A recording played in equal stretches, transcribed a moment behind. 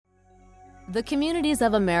The communities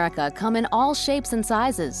of America come in all shapes and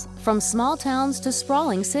sizes, from small towns to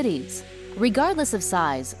sprawling cities. Regardless of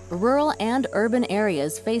size, rural and urban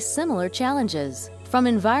areas face similar challenges, from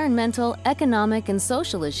environmental, economic, and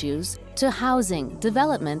social issues to housing,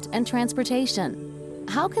 development, and transportation.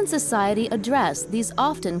 How can society address these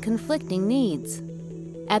often conflicting needs?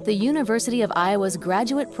 At the University of Iowa's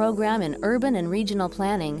graduate program in urban and regional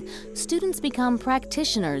planning, students become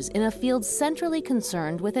practitioners in a field centrally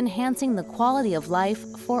concerned with enhancing the quality of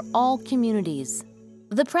life for all communities.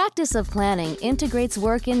 The practice of planning integrates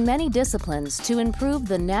work in many disciplines to improve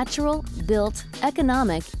the natural, built,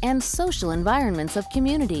 economic, and social environments of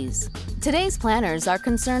communities. Today's planners are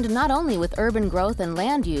concerned not only with urban growth and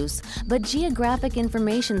land use, but geographic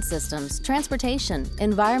information systems, transportation,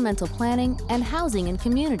 environmental planning, and housing and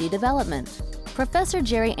community development. Professor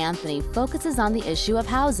Jerry Anthony focuses on the issue of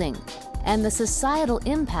housing and the societal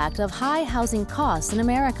impact of high housing costs in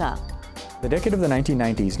America. The decade of the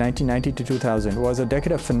 1990s, 1990 to 2000, was a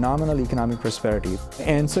decade of phenomenal economic prosperity.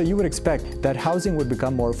 And so you would expect that housing would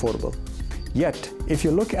become more affordable. Yet, if you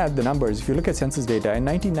look at the numbers, if you look at census data, in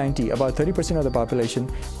 1990, about 30% of the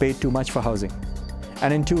population paid too much for housing.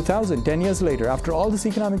 And in 2000, 10 years later, after all this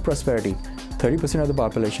economic prosperity, 30% of the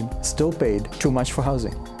population still paid too much for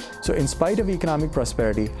housing. So in spite of economic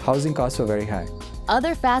prosperity, housing costs were very high.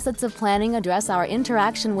 Other facets of planning address our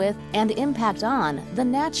interaction with and impact on the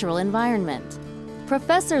natural environment.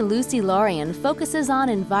 Professor Lucy Lorien focuses on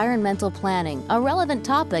environmental planning, a relevant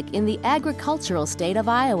topic in the agricultural state of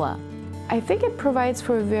Iowa. I think it provides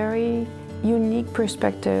for a very unique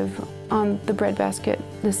perspective on the breadbasket,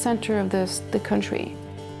 the center of the country.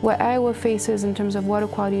 What Iowa faces in terms of water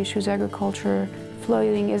quality issues, agriculture,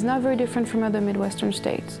 flooding is not very different from other Midwestern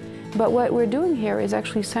states. But what we're doing here is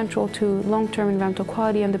actually central to long-term environmental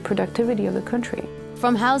quality and the productivity of the country.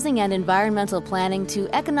 From housing and environmental planning to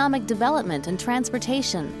economic development and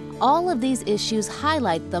transportation, all of these issues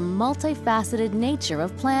highlight the multifaceted nature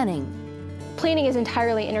of planning. Planning is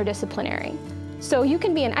entirely interdisciplinary. So you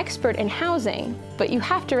can be an expert in housing, but you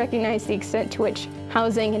have to recognize the extent to which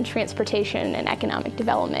housing and transportation and economic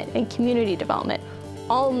development and community development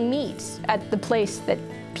all meet at the place that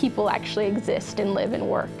people actually exist and live and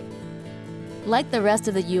work. Like the rest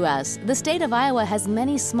of the U.S., the state of Iowa has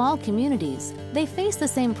many small communities. They face the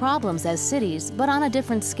same problems as cities, but on a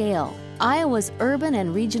different scale. Iowa's urban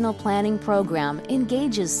and regional planning program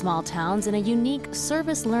engages small towns in a unique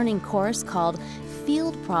service learning course called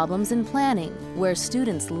Field Problems in Planning, where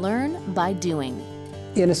students learn by doing.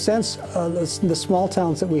 In a sense, the small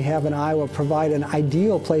towns that we have in Iowa provide an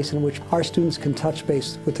ideal place in which our students can touch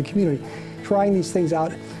base with the community. Trying these things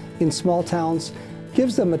out in small towns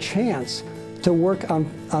gives them a chance to work on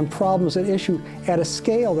problems and issues at a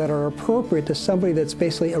scale that are appropriate to somebody that's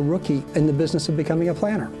basically a rookie in the business of becoming a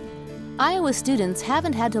planner. Iowa students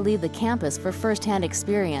haven't had to leave the campus for firsthand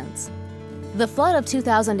experience. The flood of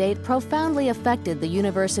 2008 profoundly affected the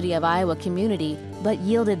University of Iowa community, but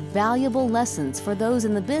yielded valuable lessons for those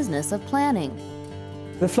in the business of planning.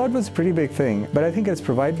 The flood was a pretty big thing, but I think it's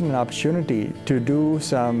provided an opportunity to do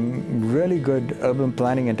some really good urban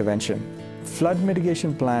planning intervention. Flood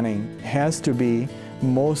mitigation planning has to be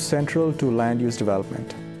most central to land use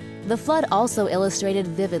development. The flood also illustrated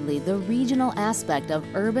vividly the regional aspect of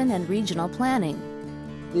urban and regional planning.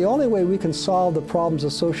 The only way we can solve the problems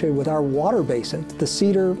associated with our water basin, the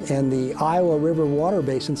Cedar and the Iowa River water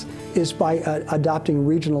basins, is by adopting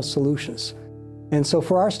regional solutions. And so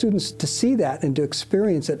for our students to see that and to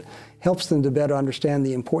experience it helps them to better understand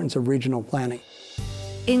the importance of regional planning.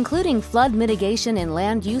 Including flood mitigation in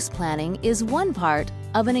land use planning is one part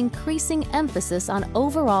of an increasing emphasis on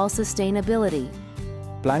overall sustainability.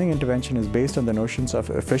 Planning intervention is based on the notions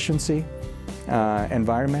of efficiency,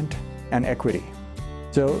 environment, and equity.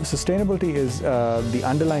 So sustainability is the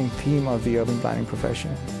underlying theme of the urban planning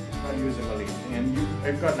profession. Usability, and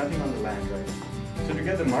you've got nothing on the land, right? So to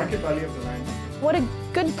get the market value of the land. What a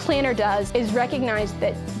good planner does is recognize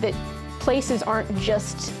that places aren't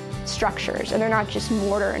just structures, and they're not just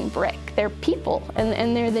mortar and brick. They're people,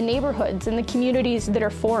 and they're the neighborhoods and the communities that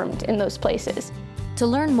are formed in those places. To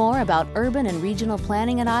learn more about urban and regional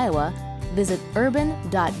planning in Iowa, visit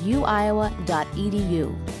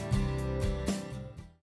urban.uiowa.edu.